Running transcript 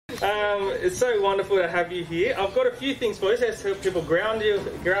It's so wonderful to have you here. I've got a few things for you to help people ground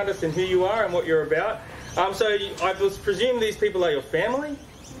us in who you are and what you're about. I presume these people are your family?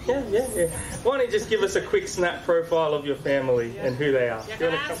 Yeah. Why don't you just give us a quick snap profile of your family and who they are? Yeah,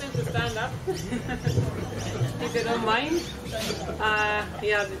 can I ask them to stand up? If they don't mind.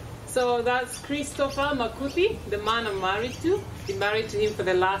 So that's Christopher Makhuti, the man I'm married to. Been married to him for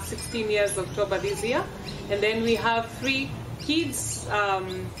the last 16 years, October this year. And then we have 3 kids.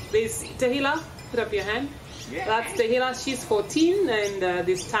 There's Tehila, put up your hand. Yeah. That's Tehila, she's 14, and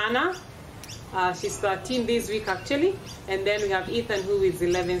there's Tana. She's 13 this week actually. And then we have Ethan, who is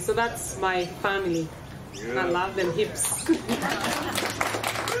 11. So that's my family. Yeah. I love them hips.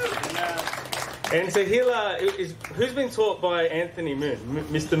 And Tehila, who's been taught by Anthony Moon,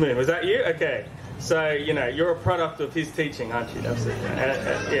 Mr. Moon? Was that you? Okay. So, you're a product of his teaching, aren't you? Absolutely.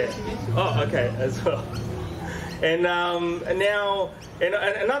 Yeah. Oh, okay, as well. And now,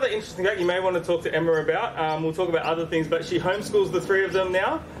 another interesting fact you may want to talk to Emma about. We'll talk about other things, but she homeschools the 3 of them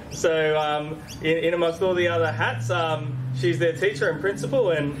now. So, in amongst all the other hats, she's their teacher and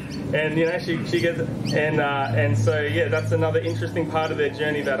principal, and she gets and so yeah, that's another interesting part of their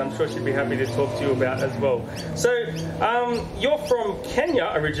journey that I'm sure she'd be happy to talk to you about as well. So, you're from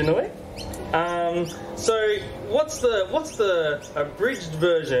Kenya originally. So what's the abridged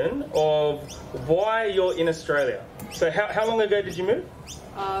version of why you're in Australia? So how long ago did you move?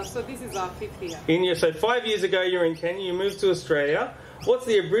 So this is our 5th year. So 5 years ago you're in Kenya, you moved to Australia. What's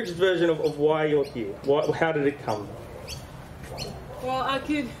the abridged version of why you're here? How did it come? Well, I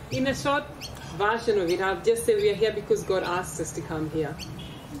could, in a short version of it, I'll just say we are here because God asked us to come here.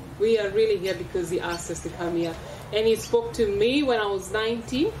 We are really here because He asked us to come here. And He spoke to me when I was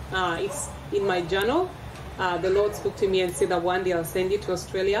 19. It's in my journal. The Lord spoke to me and said that one day I'll send you to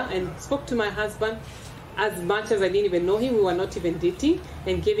Australia, and spoke to my husband as much as I didn't even know him. We were not even dating,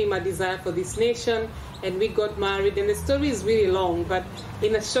 and gave him a desire for this nation, and we got married. And the story is really long, but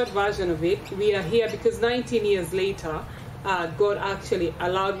in a short version of it, we are here because 19 years later, God actually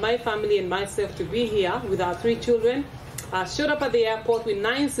allowed my family and myself to be here with our 3 children. Showed up at the airport with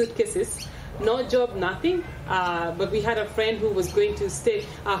 9 suitcases, no job, nothing. But we had a friend who was going to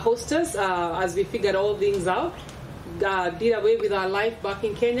host us as we figured all things out. Did away with our life back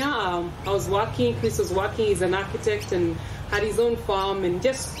in Kenya. I was working, Chris was working, he's an architect and had his own farm, and we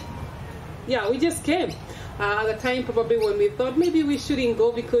just came. At the time probably when we thought maybe we shouldn't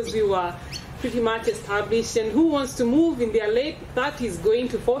go because we were pretty much established, and who wants to move in their late 30s going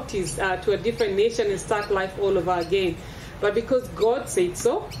to 40s to a different nation and start life all over again? But because God said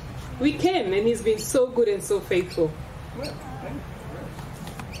so, we came, and He's been so good and so faithful.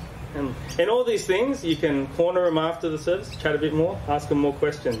 And all these things, you can corner them after the service, chat a bit more, ask them more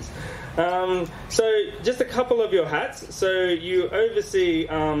questions. So just a couple of your hats. So you oversee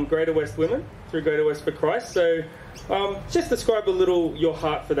Greater West Women through Greater West for Christ. So just describe a little your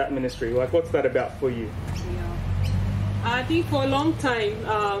heart for that ministry. Like, what's that about for you? Yeah. I think for a long time,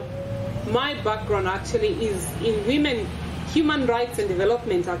 my background actually is in women, human rights and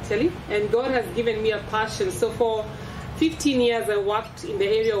development actually. And God has given me a passion. So for 15 years I worked in the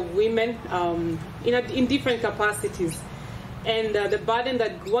area of women in different capacities. And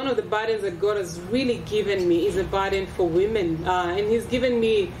one of the burdens that God has really given me is a burden for women. And He's given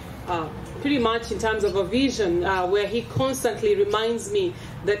me pretty much in terms of a vision where He constantly reminds me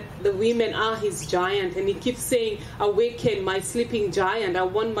that the women are His giant. And He keeps saying, awaken my sleeping giant. I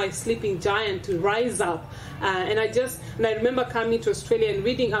want my sleeping giant to rise up. And I remember coming to Australia and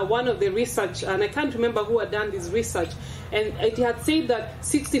reading one of the research, and I can't remember who had done this research, and it had said that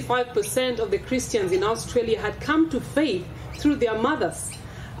 65% of the Christians in Australia had come to faith through their mothers.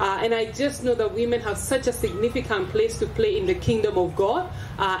 And I just know that women have such a significant place to play in the kingdom of God,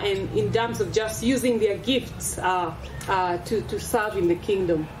 and in terms of just using their gifts to serve in the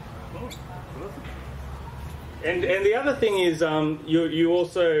kingdom. And the other thing is you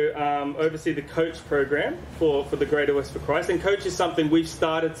also oversee the coach program for the Greater West for Christ. And coach is something we've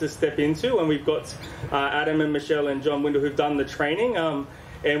started to step into, and we've got Adam and Michelle and John Windle who've done the training. And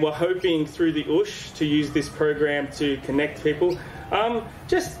we're hoping through the USH to use this program to connect people.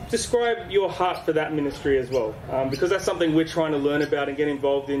 Just describe your heart for that ministry as well, because that's something we're trying to learn about and get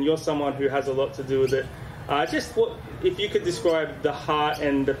involved in. You're someone who has a lot to do with it. If you could describe the heart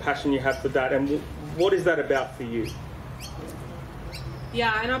and the passion you have for that, and what is that about for you?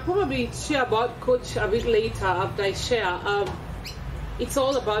 Yeah, and I'll probably share about Coach a bit later after I share. It's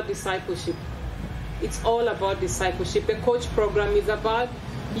all about discipleship. It's all about discipleship. The Coach program is about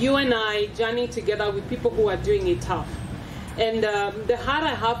you and I journeying together with people who are doing it tough. And the heart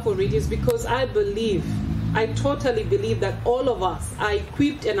I have for it is because I believe I totally believe that all of us are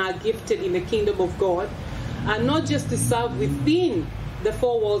equipped and are gifted in the kingdom of God, and not just to serve within the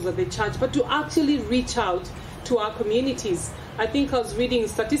four walls of the church, but to actually reach out to our communities. I think I was reading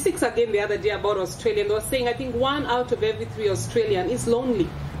statistics again the other day about Australia, and they were saying I think 1 out of every 3 Australian is lonely,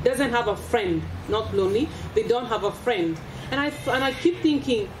 doesn't have a friend, not lonely, they don't have a friend. And I keep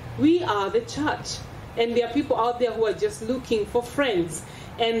thinking, we are the church, and there are people out there who are just looking for friends.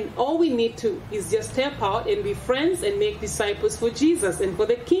 And all we need to is just step out and be friends and make disciples for Jesus and for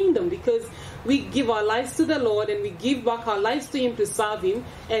the kingdom, because we give our lives to the Lord and we give back our lives to Him to serve Him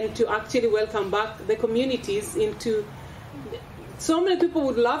and to actually welcome back the communities into. So many people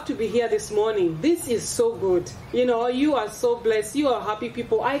would love to be here this morning. This is so good. You know, you are so blessed. You are happy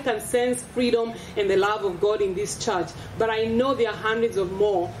people. I can sense freedom and the love of God in this church. But I know there are hundreds of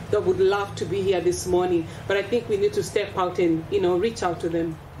more that would love to be here this morning. But I think we need to step out and, reach out to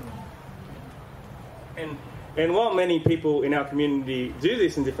them. And while many people in our community do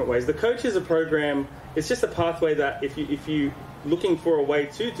this in different ways, the Coach is a program. It's just a pathway that if you're looking for a way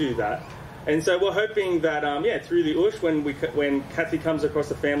to do that. And so we're hoping that, through the USH, when Kathy comes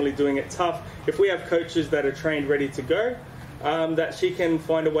across a family doing it tough, if we have coaches that are trained, ready to go, that she can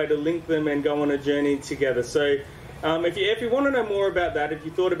find a way to link them and go on a journey together. So if you want to know more about that, if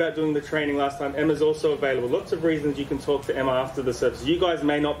you thought about doing the training last time, Emma's also available. Lots of reasons you can talk to Emma after the service. You guys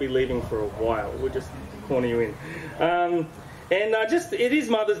may not be leaving for a while. We'll just corner you in. It is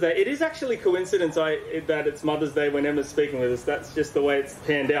Mother's Day. It is actually coincidence that it's Mother's Day when Emma's speaking with us. That's just the way it's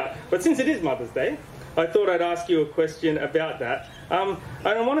panned out. But since it is Mother's Day, I thought I'd ask you a question about that. And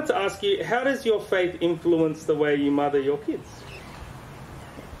I wanted to ask you, how does your faith influence the way you mother your kids?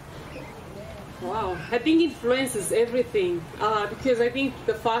 Wow, I think influences everything. Because I think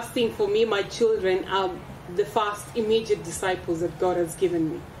the first thing for me, my children are the first immediate disciples that God has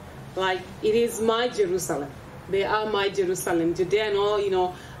given me. Like, it is my Jerusalem. They are my Jerusalem. Judea and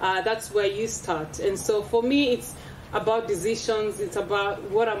all, that's where you start. And so for me, it's about decisions. It's about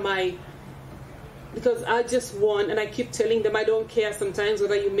what am I... Because I just want, and I keep telling them I don't care sometimes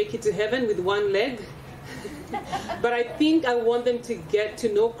whether you make it to heaven with one leg. But I think I want them to get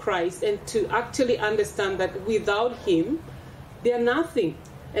to know Christ and to actually understand that without Him, they are nothing.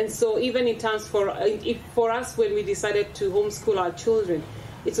 And so even in terms for us, when we decided to homeschool our children,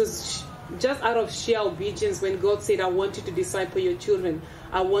 it was just out of sheer obedience when God said, I want you to disciple your children.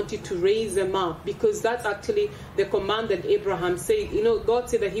 I want you to raise them up. Because that's actually the command that Abraham said. God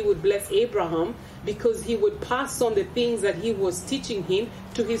said that He would bless Abraham because he would pass on the things that He was teaching him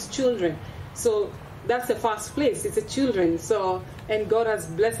to his children. So that's the first place. It's the children. And God has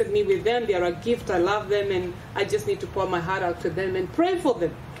blessed me with them. They are a gift. I love them. And I just need to pour my heart out to them and pray for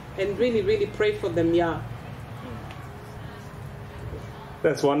them. And really, really pray for them, yeah.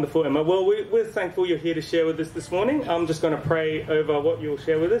 That's wonderful, Emma. Well, we're thankful you're here to share with us this morning. I'm just going to pray over what you'll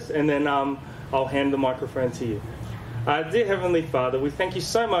share with us, and then I'll hand the microphone to you. Dear Heavenly Father, we thank you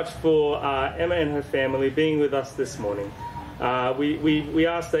so much for Emma and her family being with us this morning. We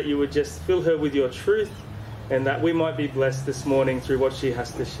ask that you would just fill her with your truth, and that we might be blessed this morning through what she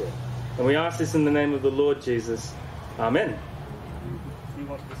has to share. And we ask this in the name of the Lord Jesus. Amen. You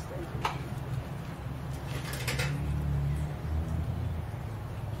want to stay?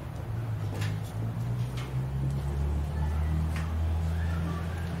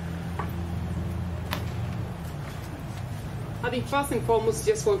 I think first and foremost,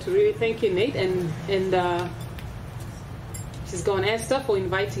 just want to really thank you, Nate, and she's gone, Esther, for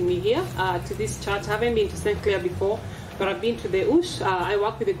inviting me here to this church. I haven't been to St. Clair before, but I've been to the USH. I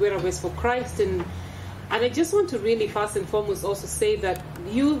work with the Greater West for Christ, and I just want to really first and foremost also say that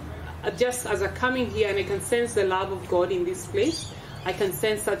you, just as I'm coming here, and I can sense the love of God in this place. I can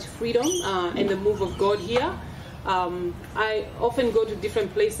sense such freedom and the move of God here. I often go to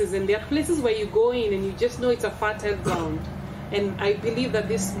different places, and there are places where you go in and you just know it's a fertile ground. And I believe that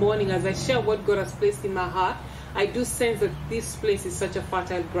this morning, as I share what God has placed in my heart, I do sense that this place is such a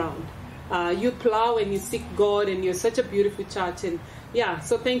fertile ground. You plow and you seek God, and you're such a beautiful church. And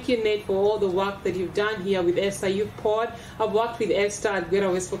so thank you, Nate, for all the work that you've done here with Esther. You've poured. I've worked with Esther at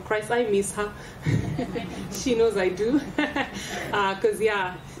Greater West for Christ. I miss her. She knows I do. Because,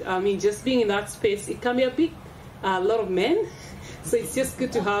 just being in that space, it can be a lot of men. So it's just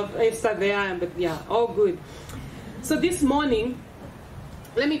good to have Esther there. But all good. So this morning,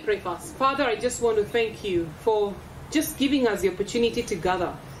 let me pray first. Father, I just want to thank you for just giving us the opportunity to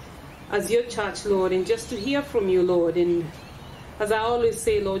gather as your church, Lord, and just to hear from you, Lord. And as I always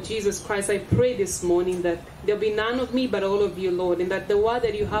say, Lord Jesus Christ, I pray this morning that there'll be none of me but all of you, Lord, and that the word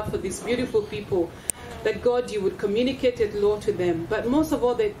that you have for these beautiful people, that God, you would communicate it, Lord, to them. But most of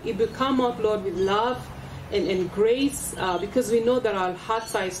all, that it will come out, Lord, with love and grace, because we know that our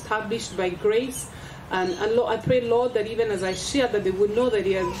hearts are established by grace. And Lord, I pray, Lord, that even as I share, that they would know that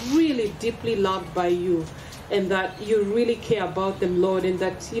they are really deeply loved by you, and that you really care about them, Lord, and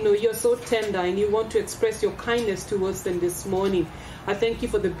that, you're so tender and you want to express your kindness towards them this morning. I thank you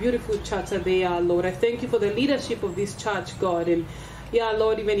for the beautiful church that they are, Lord. I thank you for the leadership of this church, God. And yeah,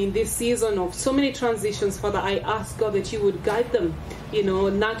 Lord, even in this season of so many transitions, Father, I ask, God, that you would guide them,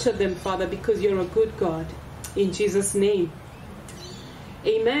 nurture them, Father, because you're a good God. In Jesus' name.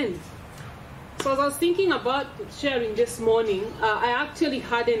 Amen. So as I was thinking about sharing this morning, I actually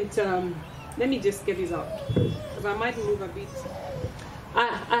hadn't, let me just get this out, because I might move a bit.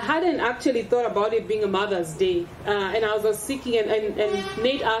 I hadn't actually thought about it being a Mother's Day. And I was thinking, and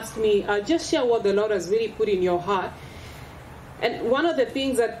Nate asked me, just share what the Lord has really put in your heart. And one of the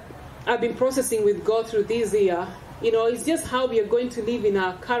things that I've been processing with God through this year, is just how we are going to live in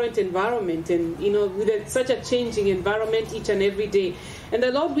our current environment, and, with such a changing environment each and every day. And the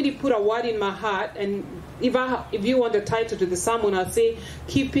Lord really put a word in my heart, and if you want a title to the sermon, I'll say,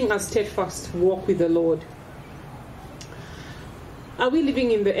 Keeping a Steadfast Walk with the Lord. Are we living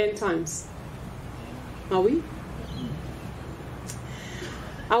in the end times? Are we?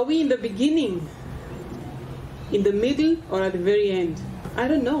 Are we in the beginning, in the middle, or at the very end? I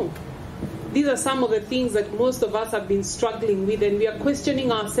don't know. These are some of the things that most of us have been struggling with, and we are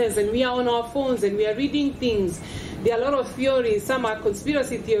questioning ourselves, and we are on our phones, and we are reading things. There are a lot of theories. Some are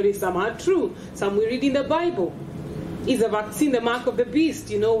conspiracy theories, some are true. Some we read in the Bible. Is the vaccine the mark of the beast?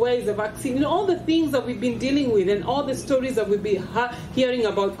 Where is the vaccine? All the things that we've been dealing with, and all the stories that we've been hearing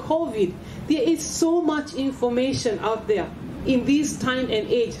about COVID. There is so much information out there in this time and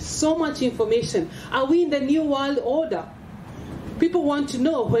age. So much information. Are we in the new world order? People want to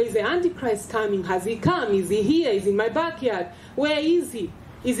know, where is the Antichrist coming? Has he come? Is he here? Is he in my backyard? Where is he?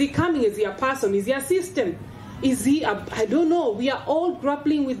 Is he coming? Is he a person? Is he a system? Is he I don't know. We are all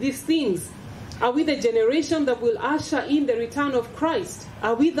grappling with these things. Are we the generation that will usher in the return of Christ?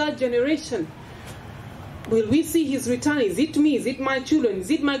 Are we that generation? Will we see his return? Is it me? Is it my children?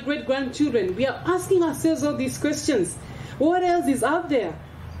 Is it my great-grandchildren? We are asking ourselves all these questions. What else is out there?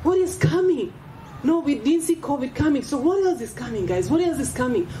 What is coming? No, we didn't see COVID coming. So what else is coming, guys? What else is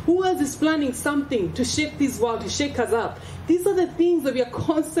coming? Who else is planning something to shake this world, to shake us up? These are the things that we are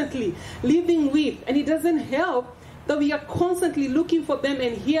constantly living with. And it doesn't help that we are constantly looking for them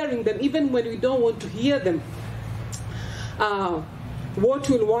and hearing them, even when we don't want to hear them. What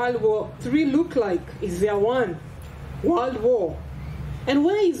will World War III look like? Is there one? World War. And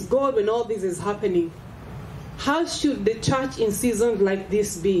where is God when all this is happening? How should the church in seasons like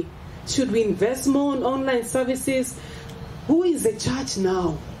this be? Should we invest more on online services? Who is the church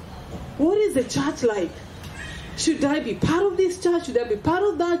now? What is the church like? Should I be part of this church? Should I be part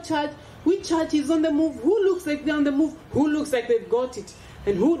of that church? Which church is on the move? Who looks like they're on the move? Who looks like they've got it?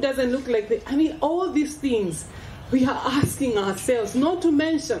 And who doesn't look like they... all these things we are asking ourselves, not to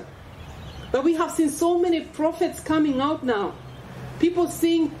mention that we have seen so many prophets coming out now. People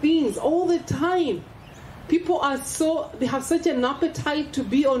saying things all the time. People they have such an appetite to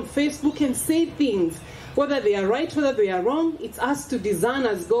be on Facebook and say things. Whether they are right, whether they are wrong, it's us to discern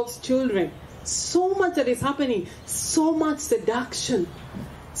as God's children. So much that is happening. So much seduction.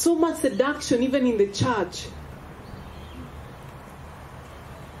 So much seduction even in the church.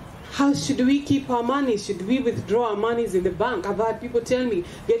 How should we keep our money? Should we withdraw our monies in the bank? I've had people tell me,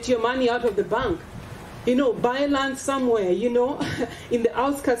 get your money out of the bank. Buy land somewhere, in the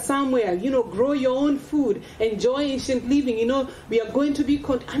outskirts somewhere, grow your own food, enjoy ancient living, we are going to be,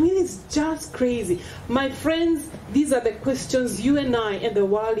 it's just crazy. My friends, these are the questions you and I and the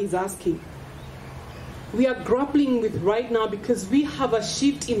world is asking. We are grappling with right now because we have a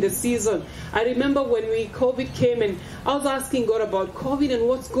shift in the season. I remember when COVID came and I was asking God about COVID and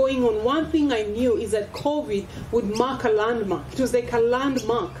what's going on. One thing I knew is that COVID would mark a landmark. It was like a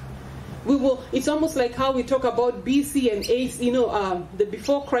landmark. It's almost like how we talk about BC and ACE, the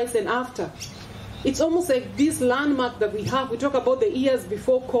before Christ and after. It's almost like this landmark that we have. We talk about the years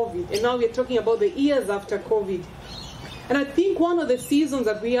before COVID, and now we're talking about the years after COVID. And I think one of the seasons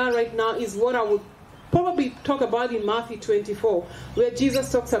that we are right now is what I would probably talk about in Matthew 24, where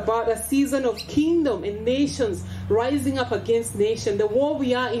Jesus talks about a season of kingdom and nations rising up against nation. The war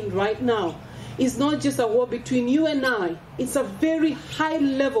we are in right now is not just a war between you and I. It's a very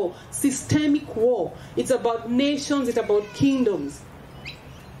high-level, systemic war. It's about nations. It's about kingdoms.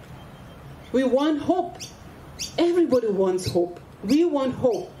 We want hope. Everybody wants hope. We want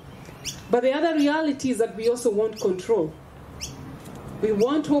hope. But the other reality is that we also want control. We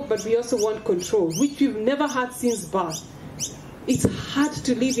want hope, but we also want control, which we've never had since birth. It's hard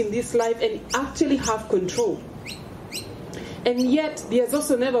to live in this life and actually have control. And yet, there's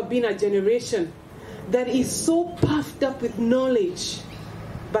also never been a generation that is so puffed up with knowledge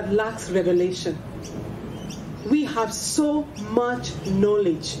but lacks revelation. We have so much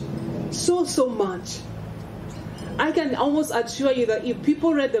knowledge. So much. I can almost assure you that if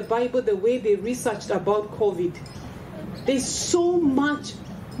people read the Bible the way they researched about COVID, there's so much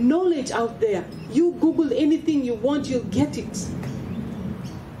knowledge out there. You Google anything you want, you'll get it.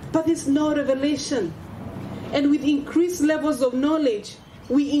 But there's no revelation. And with increased levels of knowledge,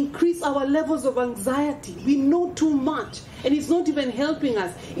 we increase our levels of anxiety. We know too much, and it's not even helping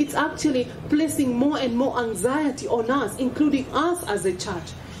us. It's actually placing more and more anxiety on us, including us as a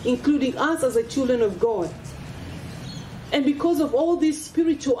church, including us as the children of God. And because of all this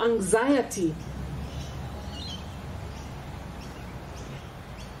spiritual anxiety,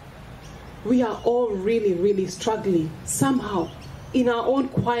 we are all really, really struggling somehow in our own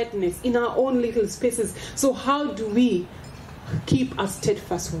quietness, in our own little spaces. So how do we keep a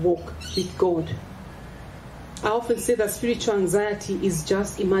steadfast walk with God? I often say that spiritual anxiety is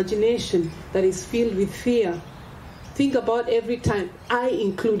just imagination that is filled with fear. Think about every time, I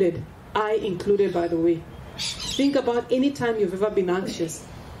included by the way. Think about any time you've ever been anxious.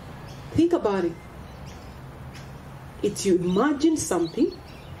 Think about it. It's you imagine something,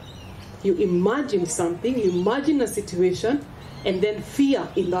 you imagine a situation, and then fear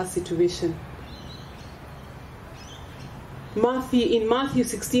in that situation. In Matthew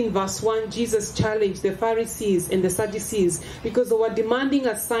 16 verse 1, Jesus challenged the Pharisees and the Sadducees because they were demanding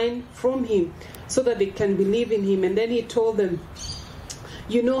a sign from him so that they can believe in him. And then he told them,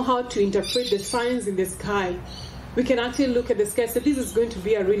 you know how to interpret the signs in the sky. We can actually look at the sky and say, this is going to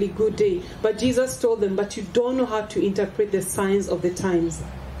be a really good day. But Jesus told them, but you don't know how to interpret the signs of the times.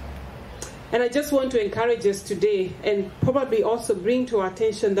 And I just want to encourage us today and probably also bring to our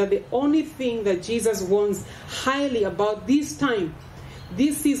attention that the only thing that Jesus wants highly about this time,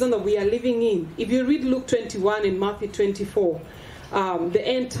 this season that we are living in, if you read Luke 21 and Matthew 24, the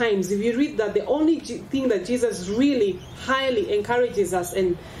end times, if you read that, the only thing that Jesus really highly encourages us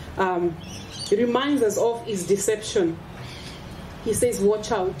and reminds us of is deception. He says,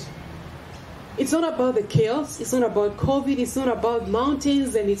 watch out. It's not about the chaos. It's not about COVID. It's not about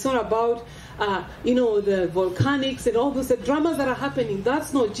mountains, and it's not about the volcanics and all those dramas that are happening.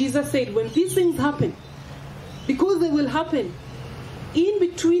 That's not. Jesus said, when these things happen, because they will happen, in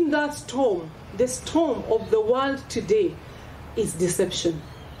between that storm, the storm of the world today is deception.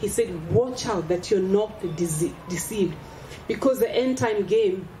 He said, watch out that you're not deceived, because the end time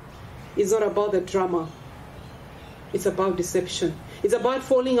game is not about the drama. It's about deception. It's about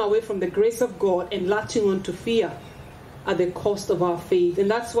falling away from the grace of God and latching on to fear at the cost of our faith.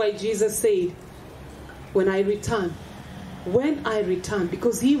 And that's why Jesus said, when I return,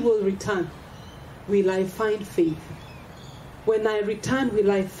 because he will return, will I find faith? When I return,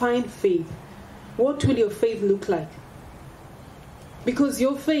 will I find faith? What will your faith look like? Because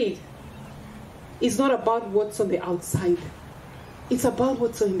your faith is not about what's on the outside. It's about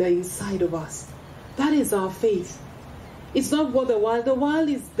what's on the inside of us. That is our faith. It's not what the world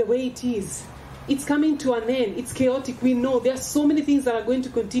is the way it is. It's coming to an end. It's chaotic. We know there are so many things that are going to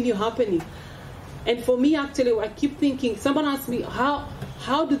continue happening. And for me, actually, I keep thinking, someone asked me,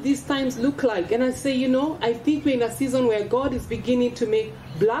 how do these times look like? And I say, I think we're in a season where God is beginning to make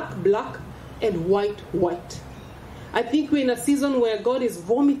black, black, and white, white. I think we're in a season where God is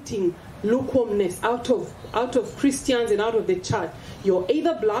vomiting lukewarmness out of Christians and out of the church. You're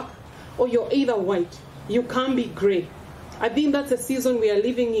either black or you're either white. You can't be gray. I think that's the season we are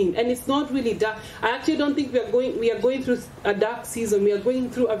living in, and it's not really dark. I actually don't think we are going through a dark season. We are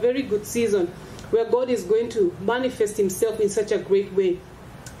going through a very good season where God is going to manifest himself in such a great way.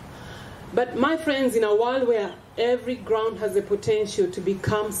 But my friends, in a world where every ground has the potential to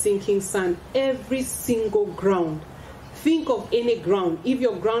become sinking sand, every single ground. Think of any ground. If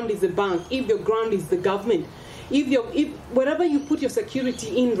your ground is a bank, if your ground is the government, if wherever you put your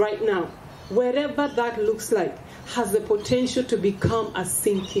security in right now, wherever that looks like, has the potential to become a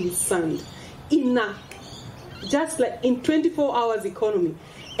sinking sand. Just like in 24 hours economy,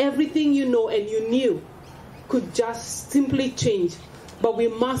 everything you know and you knew could just simply change. But we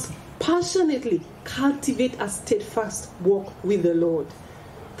must passionately cultivate a steadfast walk with the Lord.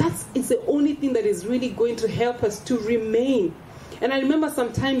 It's the only thing that is really going to help us to remain. And I remember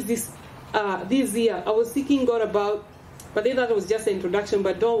sometimes this year, I was seeking God about, but I thought it was just an introduction,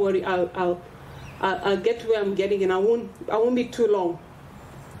 but don't worry, I'll get to where I'm getting, and I won't be too long.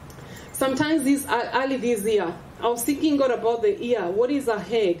 Sometimes early this year, I was seeking God about the year, what is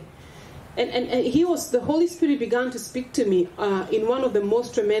ahead. And the Holy Spirit began to speak to me in one of the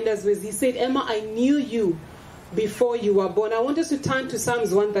most tremendous ways. He said, Emma, I knew you before you were born. I want us to turn to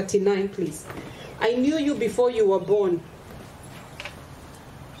Psalms 139, please. I knew you before you were born.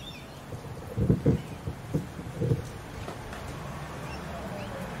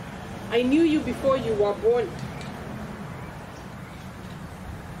 I knew you before you were born.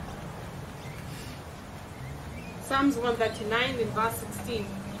 Psalms 139 in verse 16.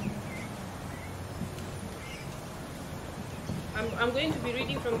 I'm going to be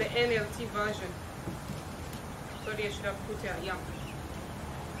reading from the NLT version. Sorry, I should have put it, yeah.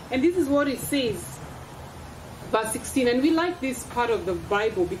 And this is what it says, verse 16. And we like this part of the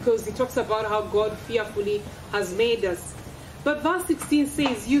Bible because it talks about how God fearfully has made us. But verse 16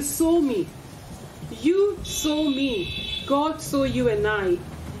 says, you saw me. You saw me. God saw you and I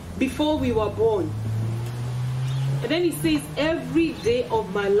before we were born. And then he says, every day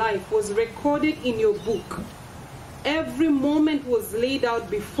of my life was recorded in your book. Every moment was laid out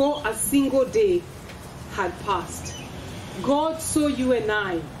before a single day had passed. God saw you and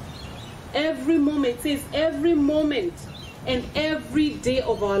I. Every moment, it says every moment and every day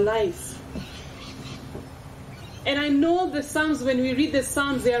of our lives. And I know the Psalms, when we read the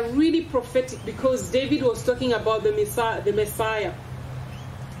Psalms, they are really prophetic because David was talking about the Messiah.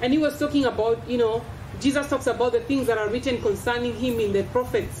 And he was talking about, Jesus talks about the things that are written concerning him in the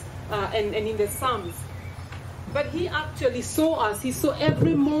prophets and in the Psalms. But he actually saw us. He saw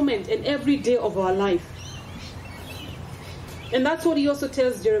every moment and every day of our life. And that's what he also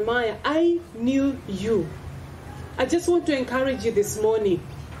tells Jeremiah. I knew you. I just want to encourage you this morning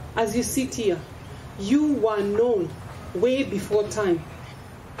as you sit here. You were known way before time.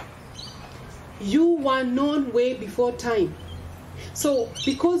 You were known way before time. So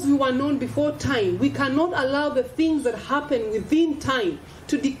because we were known before time, we cannot allow the things that happen within time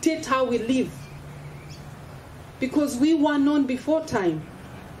to dictate how we live. Because we were known before time.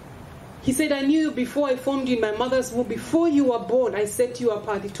 He said, I knew you before I formed you in my mother's womb. Before you were born, I set you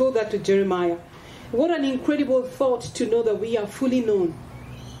apart. He told that to Jeremiah. What an incredible thought to know that we are fully known.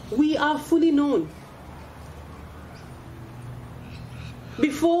 We are fully known.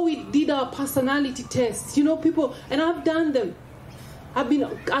 Before we did our personality tests, people, and I've done them. I've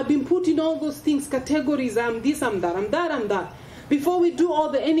been put in all those things, categories. I'm this, I'm that, I'm that, I'm that. Before we do all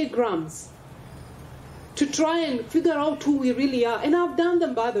the enneagrams, to try and figure out who we really are. And I've done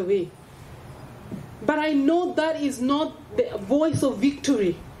them, by the way. But I know that is not the voice of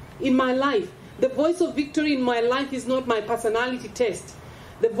victory in my life. The voice of victory in my life is not my personality test.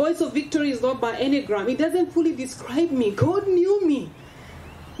 The voice of victory is not my enneagram. It doesn't fully describe me. God knew me.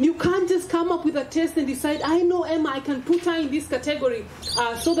 You can't just come up with a test and decide, I know Emma, I can put her in this category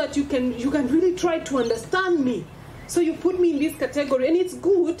so that you can really try to understand me. So you put me in this category, and it's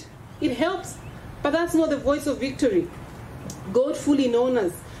good. It helps. But that's not the voice of victory. God fully known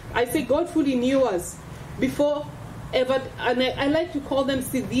us. I say God fully knew us before ever, and I like to call them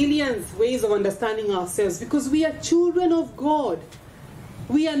civilians' ways of understanding ourselves, because we are children of God.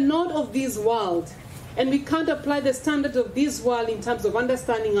 We are not of this world, and we can't apply the standards of this world in terms of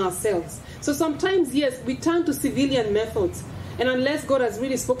understanding ourselves. So sometimes, yes, we turn to civilian methods, and unless God has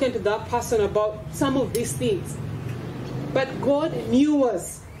really spoken to that person about some of these things. But God knew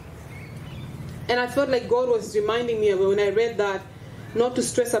us. And I felt like God was reminding me when I read that, not to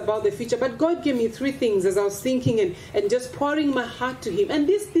stress about the future. But God gave me 3 things as I was thinking and just pouring my heart to Him. And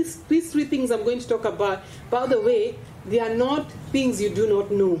these 3 things I'm going to talk about, by the way, they are not things you do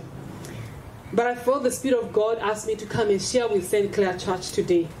not know. But I felt the Spirit of God asked me to come and share with St. Clair Church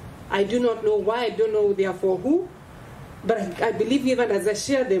today. I do not know why, I don't know therefore who, but I believe even as I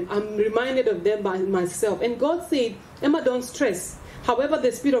share them, I'm reminded of them by myself. And God said, Emma, don't stress. However,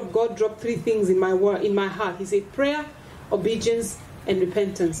 the Spirit of God dropped 3 things in my heart. He said, prayer, obedience, and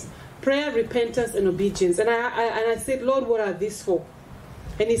repentance. Prayer, repentance, and obedience. And I said, Lord, what are these for?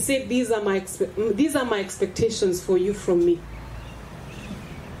 And He said, these are my expectations for you from me.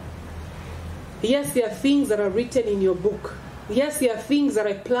 Yes, there are things that are written in your book. Yes, there are things that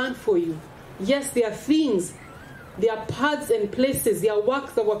I planned for you. Yes, there are things, there are paths and places, there are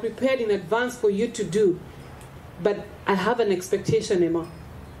works that were prepared in advance for you to do. But I have an expectation, Emma.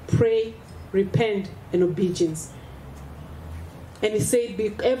 Pray, repent, and obedience. And He said,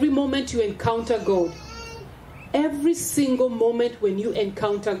 every moment you encounter God, every single moment when you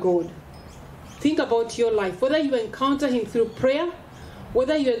encounter God, think about your life. Whether you encounter Him through prayer,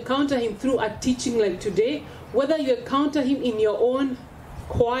 whether you encounter Him through a teaching like today, whether you encounter Him in your own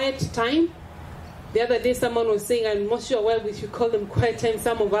quiet time. The other day someone was saying, I'm not sure why we should call them quiet times.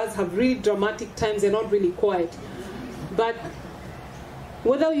 Some of us have really dramatic times, they're not really quiet. But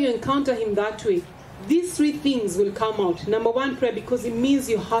Whether you encounter him that way, these three things will come out. Number one, prayer, because it means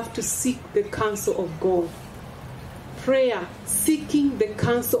you have to seek the counsel of God. Prayer, seeking the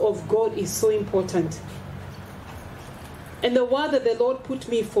counsel of God is so important. And the word that the Lord put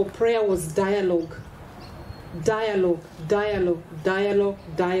me for prayer was dialogue. Dialogue, dialogue, dialogue,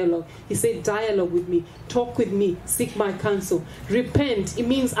 dialogue. He said, dialogue with me, talk with me, seek my counsel. Repent, it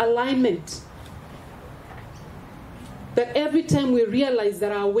means alignment. That every time we realize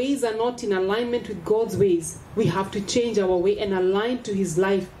that our ways are not in alignment with God's ways, we have to change our way and align to his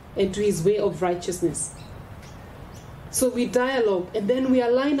life and to his way of righteousness. So we dialogue and then we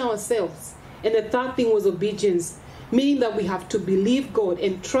align ourselves. And the third thing was obedience, meaning that we have to believe God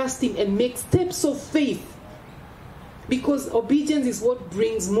and trust him and make steps of faith. Because obedience is what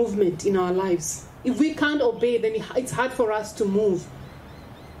brings movement in our lives. If we can't obey, then it's hard for us to move.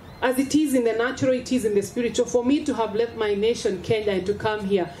 As it is in the natural, it is in the spiritual. For me to have left my nation, Kenya, and to come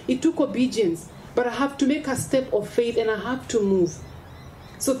here, it took obedience. But I have to make a step of faith and I have to move.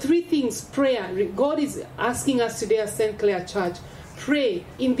 So three things. Prayer. God is asking us today as St. Clair Church. Pray.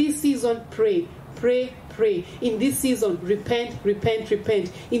 In this season, pray. Pray, pray. In this season, repent, repent,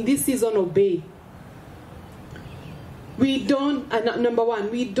 repent. In this season, obey. Number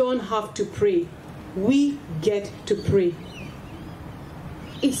one, we don't have to pray. We get to pray.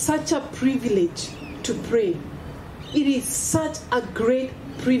 It's such a privilege to pray. It is such a great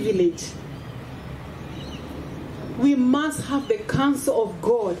privilege. We must have the counsel of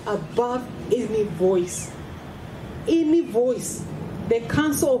God above any voice. Any voice. The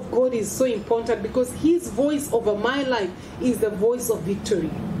counsel of God is so important because his voice over my life is the voice of victory.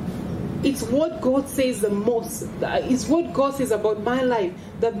 It's what God says the most. It's what God says about my life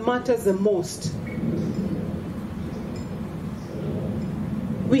that matters the most.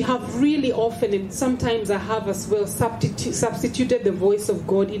 We have really often, and sometimes I have as well, substituted the voice of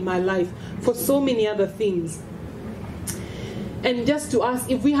God in my life for so many other things. And just to ask,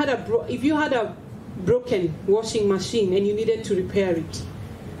 if you had a broken washing machine and you needed to repair it,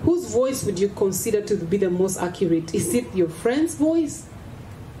 whose voice would you consider to be the most accurate? Is it your friend's voice?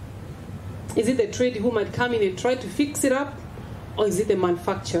 Is it the trade who might come in and try to fix it up? Or is it the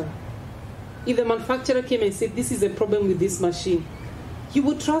manufacturer? If the manufacturer came and said, this is a problem with this machine, you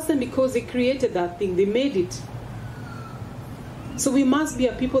would trust them because they created that thing, they made it. So we must be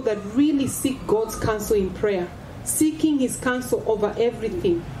a people that really seek God's counsel in prayer, seeking his counsel over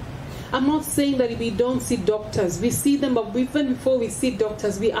everything. I'm not saying that we don't see doctors. We see them, but even before we see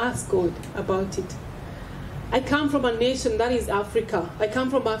doctors, we ask God about it. I come from a nation that is Africa. I come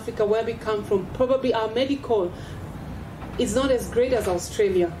from Africa, where we come from. Probably our medical is not as great as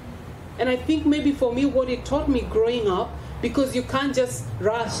Australia. And I think maybe for me, what it taught me growing up, because you can't just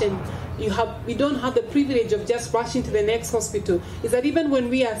rush and we don't have the privilege of just rushing to the next hospital, is that even when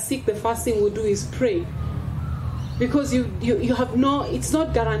we are sick, the first thing we do is pray. Because you have it's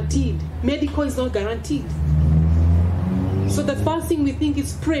not guaranteed. Medical is not guaranteed. So the first thing we think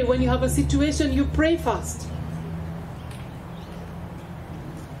is pray. When you have a situation, you pray first.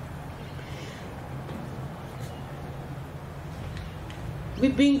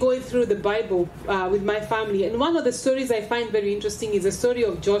 We've been going through the Bible with my family, and one of the stories I find very interesting is the story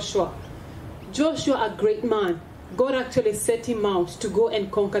of Joshua. Joshua, a great man, God actually set him out to go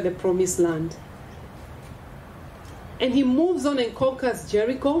and conquer the promised land. And he moves on and conquers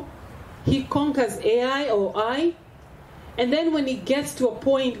Jericho. He conquers Ai. And then when he gets to a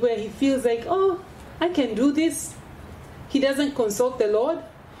point where he feels like, oh, I can do this, he doesn't consult the Lord.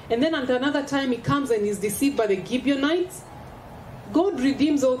 And then at another time he comes and is deceived by the Gibeonites. God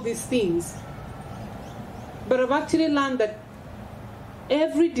redeems all these things. But I've actually learned that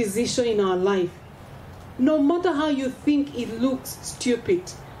every decision in our life, no matter how you think it looks stupid,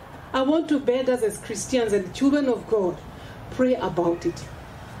 I want to beg us as Christians and children of God, pray about it.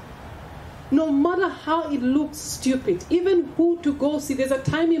 No matter how it looks stupid, even who to go see. There's a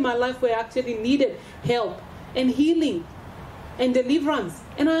time in my life where I actually needed help and healing and deliverance.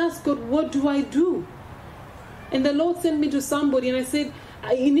 And I asked God, what do I do? And the Lord sent me to somebody, and I said,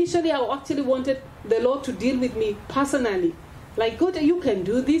 initially I actually wanted the Lord to deal with me personally. Like, God, you can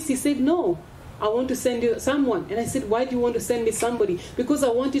do this. He said, no, I want to send you someone. And I said, why do you want to send me somebody? Because I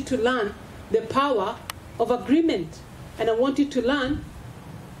want you to learn the power of agreement. And I want you to learn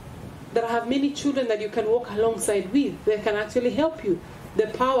that I have many children that you can walk alongside with that can actually help you. The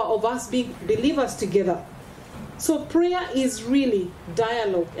power of us being believers together. So prayer is really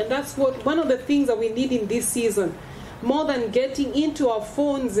dialogue. And that's one of the things that we need in this season. More than getting into our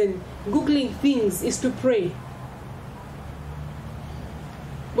phones and Googling things is to pray.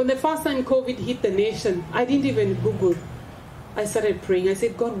 When the first time COVID hit the nation, I didn't even Google. I started praying. I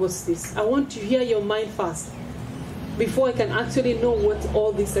said, God, what's this? I want to hear your mind first before I can actually know what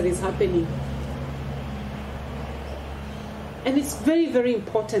all this that is happening. And it's very, very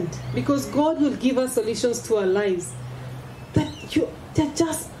important because God will give us solutions to our lives they're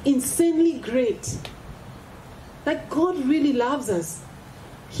just insanely great. Like, God really loves us.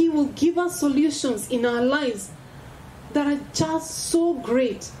 He will give us solutions in our lives that are just so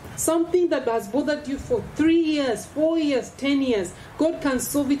great. Something that has bothered you for 3 years, 4 years, 10 years, God can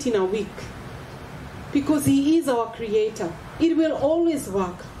solve it in a week. Because He is our Creator. It will always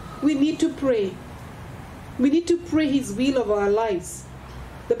work. We need to pray. We need to pray His will of our lives.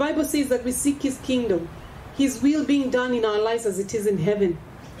 The Bible says that we seek His kingdom. His will being done in our lives as it is in heaven.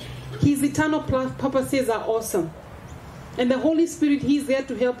 His eternal purposes are awesome. And the Holy Spirit, He is there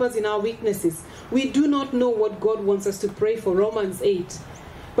to help us in our weaknesses. We do not know what God wants us to pray for, Romans 8.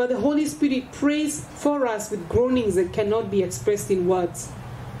 But the Holy Spirit prays for us with groanings that cannot be expressed in words.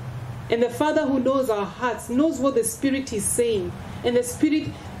 And the Father who knows our hearts knows what the Spirit is saying. And the Spirit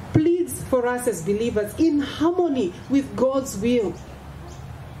pleads for us as believers in harmony with God's will.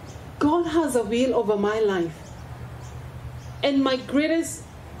 God has a will over my life. And my greatest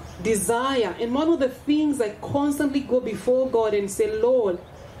desire, and one of the things I constantly go before God and say, Lord,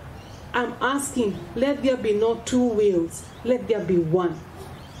 I'm asking, let there be not two wills, let there be one.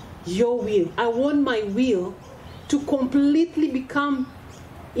 Your will. I want my will to completely become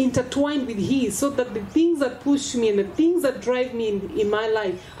intertwined with His, so that the things that push me and the things that drive me in my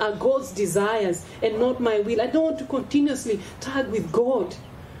life are God's desires and not my will. I don't want to continuously tag with God,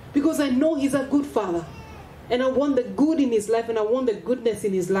 because I know He's a good Father. And I want the good in His life, and I want the goodness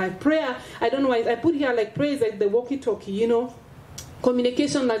in His life. Prayer, I don't know why I put here like prayer is like the walkie-talkie, you know.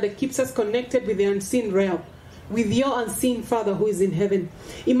 Communication like that keeps us connected with the unseen realm, with your unseen Father who is in heaven.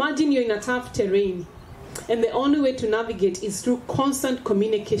 Imagine you're in a tough terrain, and the only way to navigate is through constant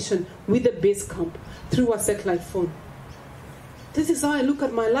communication with the base camp, through a satellite phone. This is how I look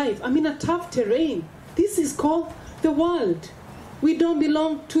at my life. I'm in a tough terrain. This is called the world. We don't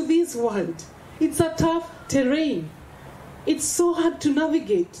belong to this world. It's a tough terrain. It's so hard to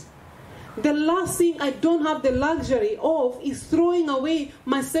navigate. The last thing I don't have the luxury of is throwing away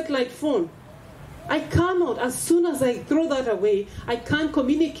my satellite phone. I cannot. As soon as I throw that away, I can't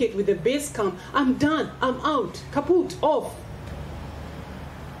communicate with the base camp. I'm done. I'm out. Kaput. Off.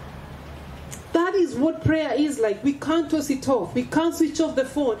 That is what prayer is like. We can't toss it off. We can't switch off the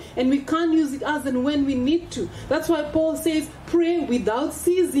phone. And we can't use it as and when we need to. That's why Paul says, pray without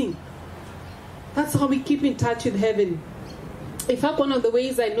ceasing. That's how we keep in touch with heaven. In fact, one of the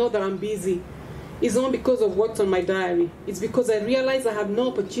ways I know that I'm busy is not because of what's on my diary. It's because I realize I have no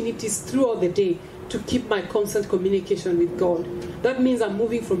opportunities throughout the day to keep my constant communication with God. That means I'm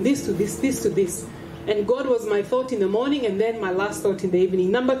moving from this to this, this to this. And God was my thought in the morning, and then my last thought in the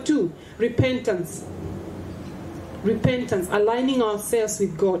evening. Number 2, repentance. Repentance, aligning ourselves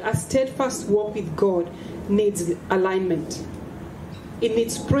with God. A steadfast walk with God needs alignment. It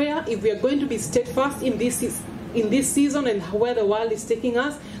needs prayer if we are going to be steadfast in this season and where the world is taking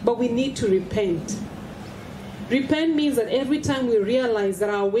us, but we need to repent. Repent means that every time we realize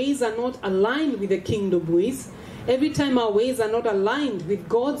that our ways are not aligned with the kingdom ways, every time our ways are not aligned with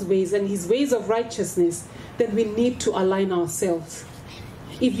God's ways and His ways of righteousness, then we need to align ourselves.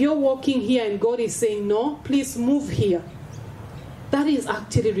 If you're walking here and God is saying, no, please move here, that is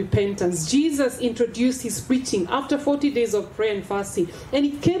actually repentance. Jesus introduced His preaching after 40 days of prayer and fasting. And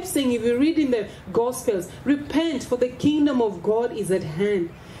He kept saying, if you read in the Gospels, repent, for the kingdom of God is at hand.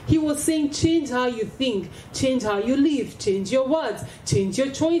 He was saying, change how you think, change how you live, change your words, change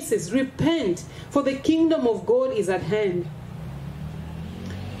your choices. Repent, for the kingdom of God is at hand.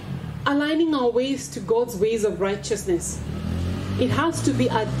 Aligning our ways to God's ways of righteousness. It has to be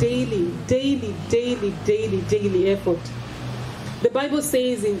a daily effort. The Bible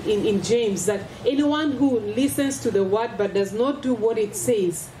says in James that anyone who listens to the word but does not do what it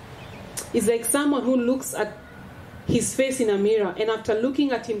says is like someone who looks at his face in a mirror, and after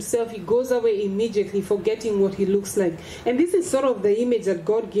looking at himself, he goes away immediately, forgetting what he looks like. And this is sort of the image that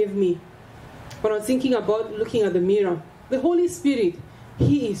God gave me when I was thinking about looking at the mirror. The Holy Spirit,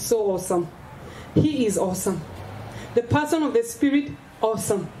 He is so awesome. He is awesome. The person of the Spirit,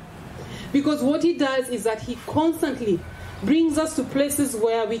 awesome. Because what He does is that He constantly brings us to places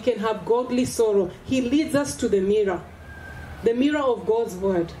where we can have godly sorrow. He leads us to the mirror of God's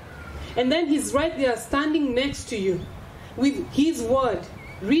word. And then He's right there standing next to you with His word,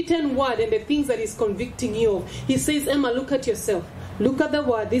 written word, and the things that He's convicting you of. He says, Emma, look at yourself. Look at the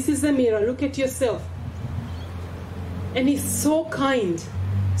word. This is the mirror. Look at yourself. And He's so kind.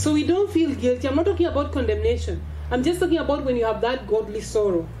 So we don't feel guilty. I'm not talking about condemnation. I'm just talking about when you have that godly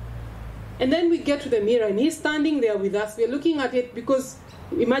sorrow. And then we get to the mirror, and he's standing there with us. We're looking at it because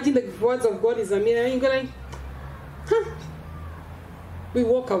imagine the words of God is a mirror, and you go like, huh. We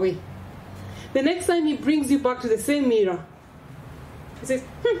walk away. The next time he brings you back to the same mirror, he says,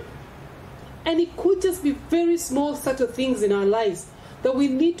 And it could just be very small subtle things in our lives that we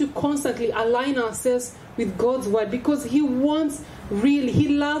need to constantly align ourselves with God's word, because he wants really, he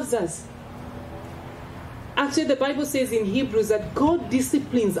loves us. Actually, the Bible says in Hebrews that God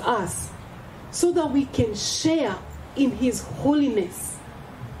disciplines us so that we can share in his holiness.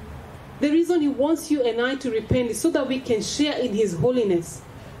 The reason he wants you and I to repent is so that we can share in his holiness.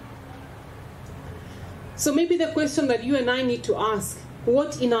 So maybe the question that you and I need to ask,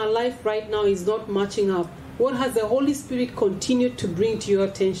 what in our life right now is not matching up? What has the Holy Spirit continued to bring to your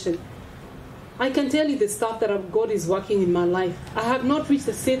attention? I can tell you the stuff that God is working in my life. I have not reached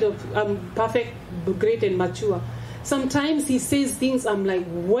the state of perfect, great, and mature. Sometimes he says things, I'm like,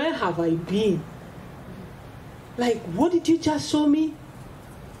 where have I been? Like, what did you just show me?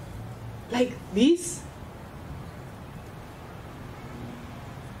 Like this?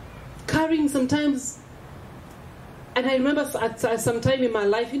 Carrying sometimes. And I remember at some time in my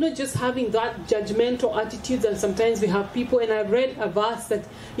life, just having that judgmental attitude. And sometimes we have people, and I read a verse that,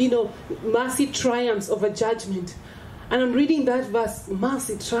 mercy triumphs over judgment. And I'm reading that verse,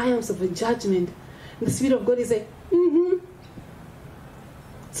 mercy triumphs over judgment. And the Spirit of God is like,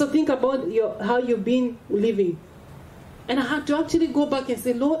 So think about how you've been living. And I had to actually go back and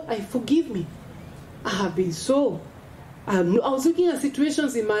say, Lord, forgive me. I have been I was looking at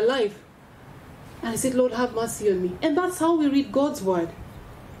situations in my life. And I said, Lord, have mercy on me. And that's how we read God's word.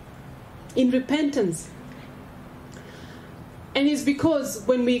 In repentance. And it's because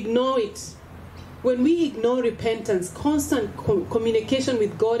when we ignore it, when we ignore repentance, constant communication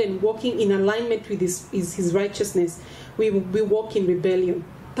with God and walking in alignment with his righteousness, we walk in rebellion.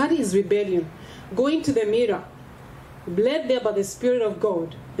 That is rebellion. Going to the mirror, led there by the Spirit of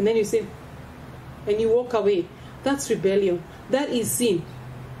God, and then you say, and you walk away. That's rebellion. That is sin.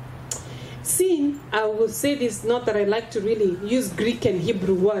 Sin, I will say this, not that I like to really use Greek and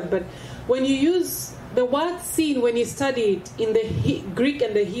Hebrew word, but when you use the word sin, when you study it in the Greek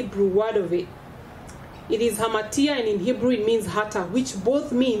and the Hebrew word of it, it is hamatia, and in Hebrew it means hata, which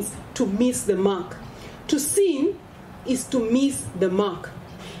both means to miss the mark. To sin is to miss the mark.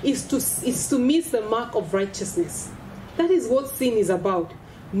 Is to miss the mark of righteousness. That is what sin is about,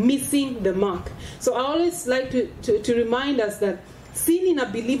 missing the mark. So I always like to remind us that sin in a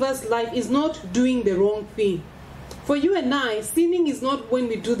believer's life is not doing the wrong thing. For you and I, sinning is not when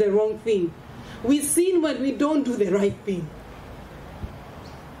we do the wrong thing. We sin when we don't do the right thing.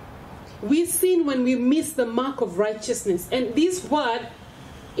 We sin when we miss the mark of righteousness. And this word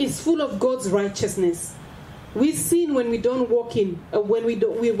is full of God's righteousness. We sin when we don't walk in, when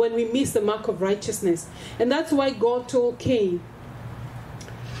we miss the mark of righteousness. And that's why God told Cain,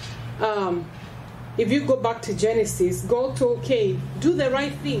 if you go back to Genesis, God told Cain, do the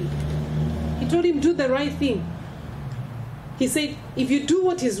right thing. He told him, do the right thing. He said, if you do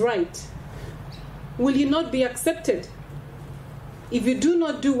what is right, will you not be accepted? If you do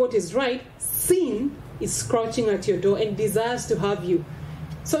not do what is right, sin is crouching at your door and desires to have you.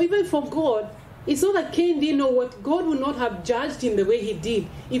 So even for God, it's not that Cain didn't know what. God would not have judged him the way he did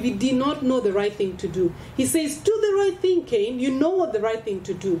if he did not know the right thing to do. He says, do the right thing, Cain. You know what the right thing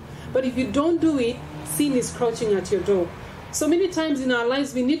to do. But if you don't do it, sin is crouching at your door. So many times in our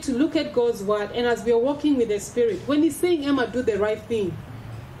lives, we need to look at God's word. And as we are walking with the Spirit, when he's saying, Emma, do the right thing.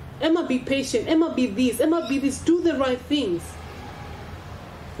 Emma, be patient. Emma, be this. Emma, be this. Do the right things.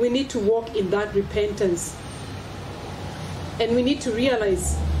 We need to walk in that repentance. And we need to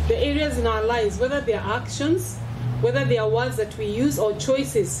realize the areas in our lives, whether they are actions, whether they are words that we use, or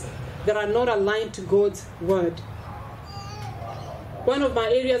choices that are not aligned to God's word. One of my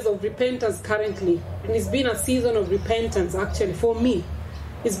areas of repentance currently, and it's been a season of repentance actually for me,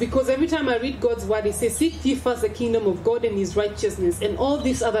 is because every time I read God's word, it says, seek ye first the kingdom of God and his righteousness, and all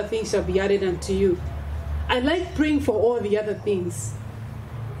these other things shall be added unto you. I like praying for all the other things.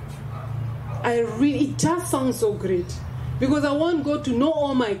 It just sounds so great. Because I want God to know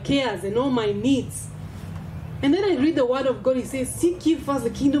all my cares and all my needs. And then I read the word of God. It says, seek ye first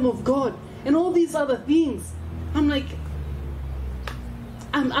the kingdom of God and all these other things. I'm like,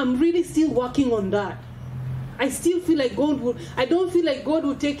 I'm really still working on that. I still feel like I don't feel like God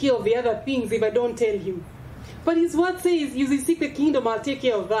will take care of the other things if I don't tell him. But his word says, if you seek the kingdom, I'll take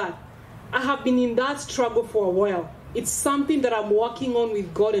care of that. I have been in that struggle for a while. It's something that I'm working on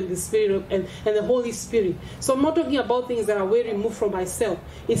with God and the Spirit and the Holy Spirit. So I'm not talking about things that are way removed from myself.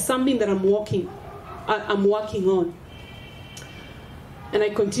 It's something that I'm working I'm working on. And I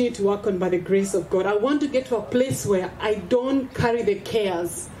continue to work on by the grace of God. I want to get to a place where I don't carry the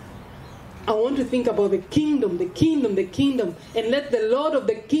cares. I want to think about the kingdom, and let the Lord of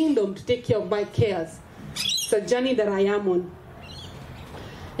the kingdom to take care of my cares. It's a journey that I am on.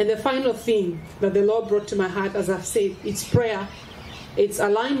 And the final thing that the Lord brought to my heart, as I've said, it's prayer, it's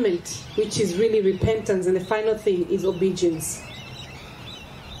alignment, which is really repentance, and the final thing is obedience.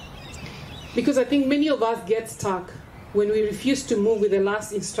 Because I think many of us get stuck when we refuse to move with the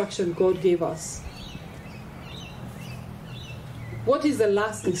last instruction God gave us. What is the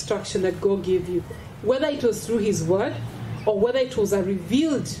last instruction that God gave you? Whether it was through His word or whether it was a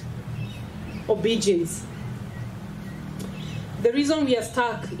revealed obedience. The reason we are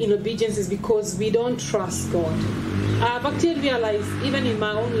stuck in obedience is because we don't trust God. I've actually realized, even in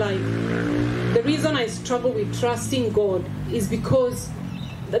my own life, the reason I struggle with trusting God is because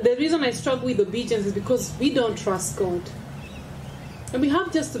the reason I struggle with obedience is because we don't trust God. And we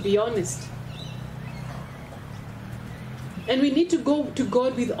have just to be honest. And we need to go to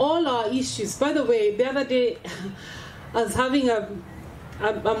God with all our issues. By the way, the other day, I was having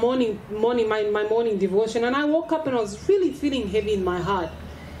my morning devotion, and I woke up and I was really feeling heavy in my heart.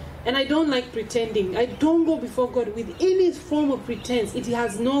 And I don't like pretending. I don't go before God with any form of pretense. It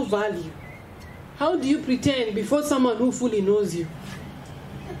has no value. How do you pretend before someone who fully knows you?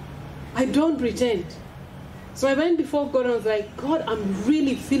 I don't pretend. So I went before God and I was like, God, I'm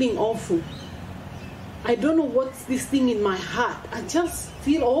really feeling awful. I don't know what's this thing in my heart. I just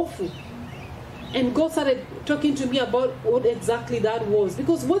feel awful. And God started talking to me about what exactly that was.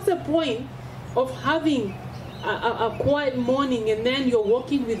 Because what's the point of having a quiet morning and then you're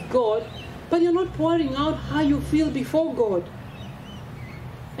walking with God, but you're not pouring out how you feel before God?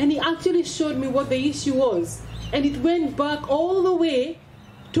 And He actually showed me what the issue was. And it went back all the way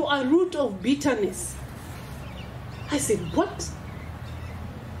to a root of bitterness. I said, what?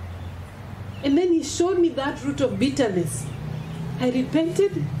 And then He showed me that root of bitterness. I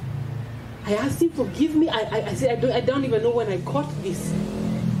repented. I asked Him, forgive me. I said, I don't even know when I caught this.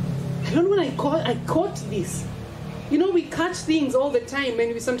 I don't know when I caught this. You know, we catch things all the time,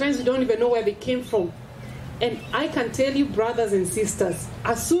 and sometimes we don't even know where they came from. And I can tell you, brothers and sisters,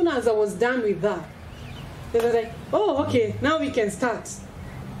 as soon as I was done with that, they were like, oh, okay, now we can start.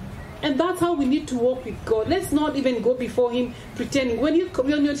 And that's how we need to walk with God. Let's not even go before Him pretending. When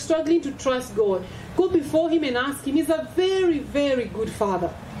you're struggling to trust God, go before Him and ask Him. He's a very, very good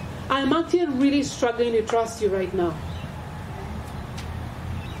Father. I'm actually really struggling to trust You right now.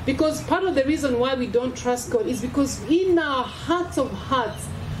 Because part of the reason why we don't trust God is because in our hearts of hearts,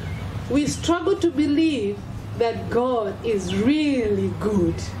 we struggle to believe that God is really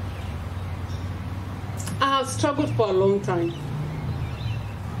good. I have struggled for a long time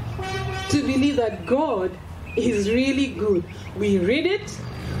to believe that God is really good. We read it,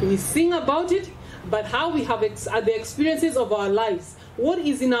 we sing about it, but how we have the experiences of our lives, what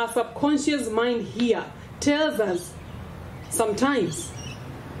is in our subconscious mind here, tells us sometimes,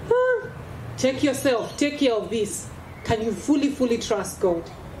 check yourself, take care of this. Can you fully trust God?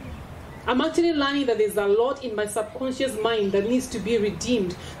 I'm actually learning that there's a lot in my subconscious mind that needs to be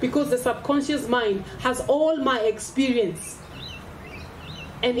redeemed, because the subconscious mind has all my experience.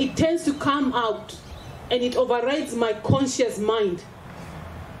 And it tends to come out and it overrides my conscious mind.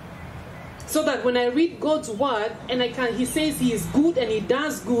 So that when I read God's word and He says He is good and He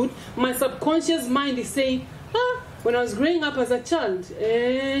does good, my subconscious mind is saying, when I was growing up as a child,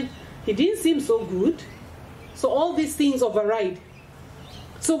 He didn't seem so good. So all these things override.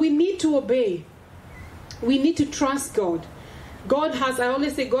 So we need to obey. We need to trust God. I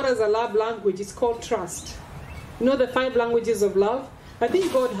always say God has a love language. It's called trust. You know the 5 languages of love? I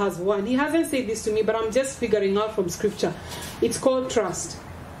think God has one. He hasn't said this to me, but I'm just figuring out from Scripture. It's called trust.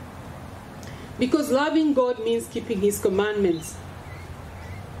 Because loving God means keeping His commandments.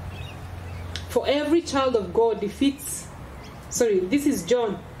 For every child of God this is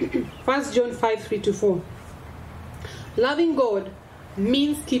John, 1 John 5, 3-4. Loving God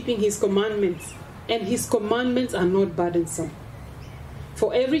means keeping His commandments, and His commandments are not burdensome.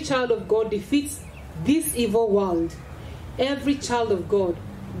 For every child of God defeats this evil world. Every child of God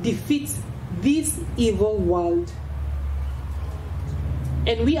defeats this evil world.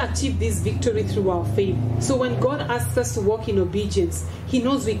 And we achieve this victory through our faith. So when God asks us to walk in obedience, He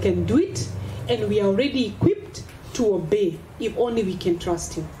knows we can do it, and we are already equipped to obey if only we can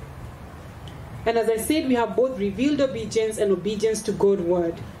trust Him. And as I said, we have both revealed obedience and obedience to God's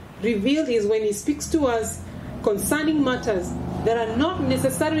word. Revealed is when He speaks to us concerning matters that are not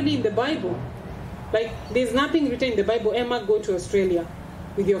necessarily in the Bible. Like, there's nothing written in the Bible, Emma, go to Australia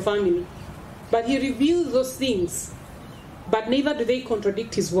with your family. But he reveals those things, but neither do they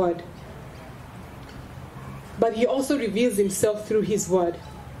contradict his word. But he also reveals himself through his word.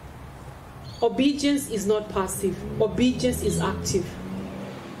 Obedience is not passive. Obedience is active.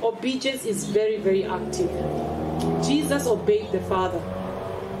 Obedience is very, very active. Jesus obeyed the Father.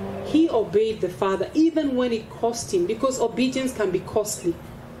 He obeyed the Father even when it cost him, because obedience can be costly.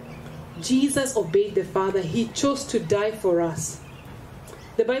 Jesus obeyed the Father. He chose to die for us.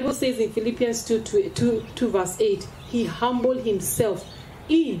 The Bible says in Philippians 2 verse 8, he humbled himself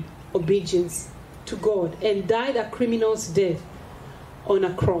in obedience to God and died a criminal's death on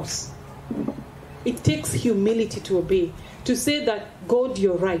a cross. It takes humility to obey. To say that, God,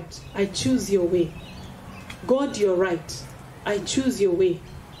 you're right. I choose your way. God, you're right. I choose your way.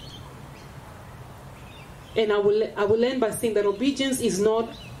 And I will end by saying that obedience is not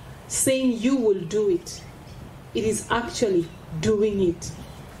saying you will do it. It is actually doing it.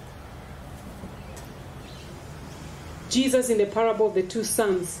 Jesus, in the parable of the two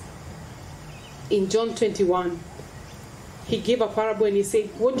sons, in John 21, he gave a parable and he said,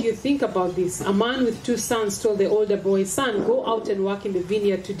 what do you think about this? A man with two sons told the older boy, son, go out and work in the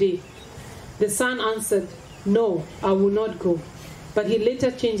vineyard today. The son answered, no, I will not go. But he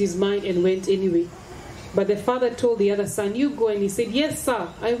later changed his mind and went anyway. But the father told the other son, you go. And he said, yes, sir,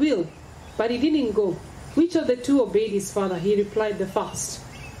 I will. But he didn't go. Which of the two obeyed his father? He replied, the first.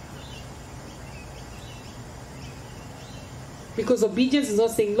 Because obedience is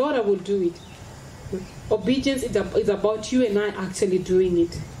not saying, Lord, I will do it. Obedience is about you and I actually doing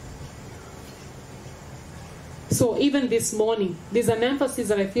it. So even this morning, there's an emphasis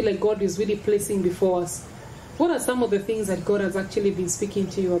that I feel like God is really placing before us. What are some of the things that God has actually been speaking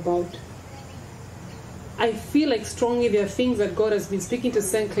to you about? I feel like strongly there are things that God has been speaking to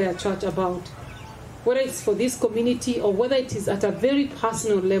St. Clair Church about. Whether it's for this community or whether it is at a very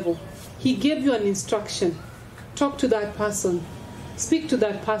personal level. He gave you an instruction. Talk to that person. Speak to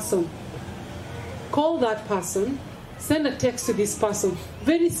that person. Call that person. Send a text to this person.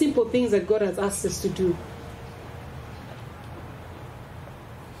 Very simple things that God has asked us to do.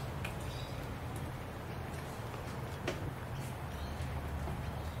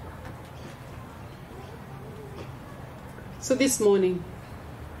 So this morning,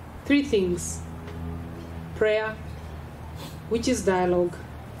 3 things. Prayer, which is dialogue.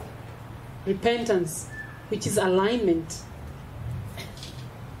 Repentance, which is alignment.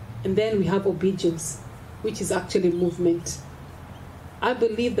 And then we have obedience, which is actually movement. I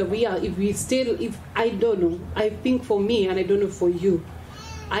believe that I don't know, I think for me, and I don't know for you,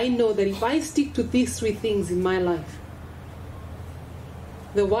 I know that if I stick to these 3 things in my life,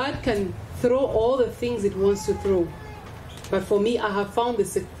 the world can throw all the things it wants to throw. But for me, I have found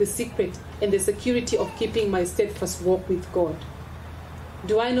the secret and the security of keeping my steadfast walk with God.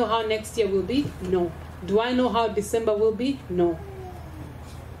 Do I know how next year will be? No. Do I know how December will be? No.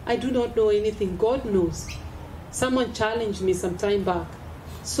 I do not know anything. God knows. Someone challenged me some time back.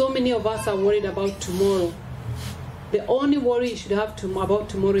 So many of us are worried about tomorrow. The only worry you should have about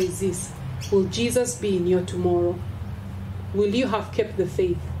tomorrow is this. Will Jesus be in your tomorrow? Will you have kept the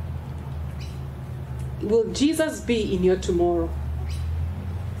faith? Will Jesus be in your tomorrow?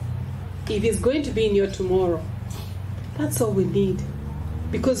 If he's going to be in your tomorrow, that's all we need.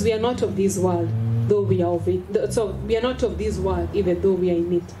 Because we are not of this world, though we are of it. So we are not of this world, even though we are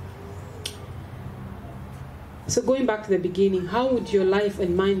in it. So going back to the beginning, how would your life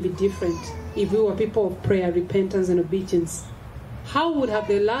and mind be different if we were people of prayer, repentance, and obedience? How would have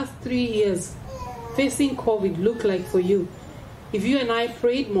the last 3 years facing COVID look like for you if you and I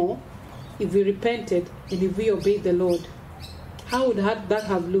prayed more, if we repented, and if we obeyed the Lord? How would that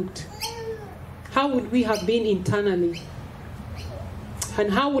have looked? How would we have been internally?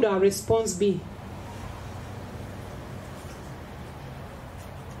 And how would our response be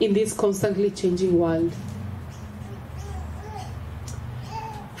in this constantly changing world?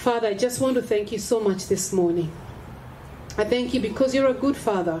 Father, I just want to thank you so much this morning. I thank you because you're a good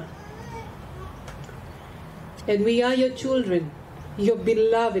Father. And we are your children, your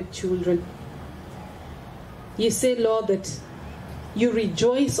beloved children. You say, Lord, that you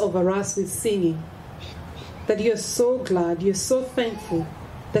rejoice over us with singing. That you're so glad, you're so thankful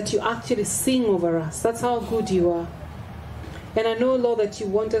that you actually sing over us. That's how good you are. And I know, Lord, that you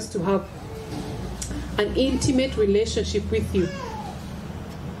want us to have an intimate relationship with you.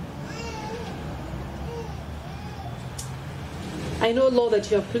 I know, Lord,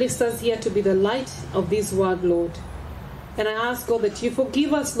 that you have placed us here to be the light of this world, Lord. And I ask, God, that you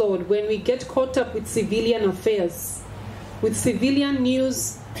forgive us, Lord, when we get caught up with civilian affairs, with civilian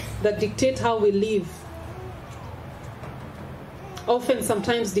news that dictate how we live. often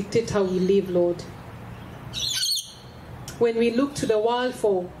sometimes dictate how we live, Lord. When we look to the world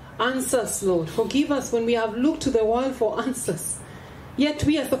for answers, Lord, forgive us when we have looked to the world for answers. Yet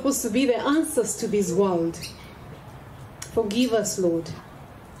we are supposed to be the answers to this world. Forgive us, Lord.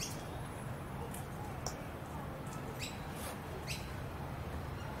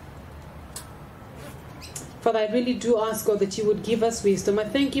 Father, I really do ask, God, that you would give us wisdom. I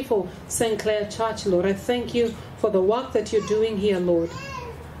thank you for St. Clair Church, Lord. I thank you for the work that you're doing here, Lord.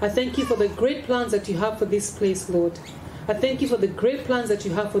 I thank you for the great plans that you have for this place, Lord. I thank you for the great plans that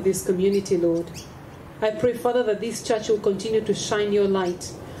you have for this community, Lord. I pray, Father, that this church will continue to shine your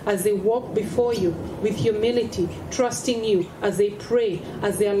light as they walk before you with humility, trusting you, as they pray,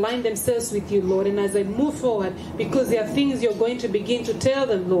 as they align themselves with you, Lord, and as they move forward, because there are things you're going to begin to tell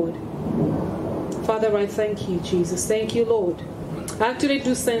them, Lord. Father, I thank you, Jesus. Thank you, Lord. I actually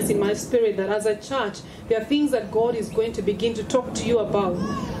do sense in my spirit that as a church, there are things that God is going to begin to talk to you about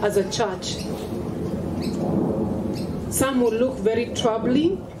as a church. Some will look very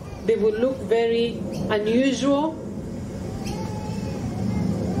troubling. They will look very unusual.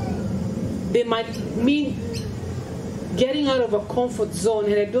 They might mean getting out of a comfort zone,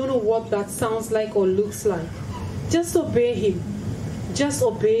 and I don't know what that sounds like or looks like. Just obey Him. Just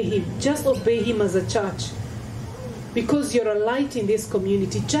obey Him. Just obey Him as a church. Because you're a light in this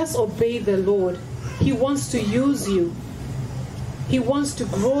community. Just obey the Lord. He wants to use you. He wants to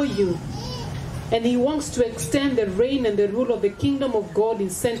grow you. And He wants to extend the reign and the rule of the kingdom of God in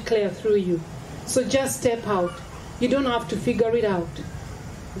St. Clair through you. So just step out. You don't have to figure it out.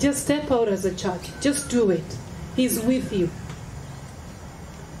 Just step out as a church. Just do it. He's with you.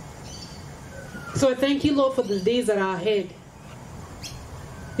 So I thank you, Lord, for the days that are ahead.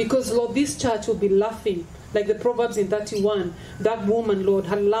 Because, Lord, this church will be laughing. Like the Proverbs in 31. That woman, Lord,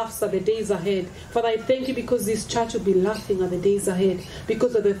 had laughs at the days ahead. Father, I thank you because this church will be laughing at the days ahead.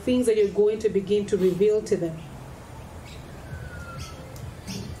 Because of the things that you're going to begin to reveal to them.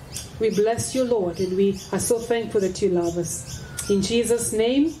 We bless you, Lord, and we are so thankful that you love us. In Jesus'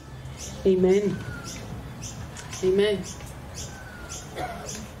 name, amen. Amen.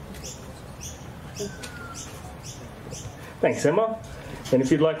 Thanks, Emma. And if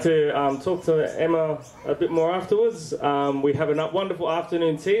you'd like to talk to Emma a bit more afterwards, we have a wonderful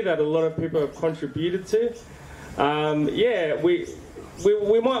afternoon tea that a lot of people have contributed to.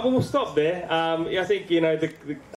 We'll stop there. I think, the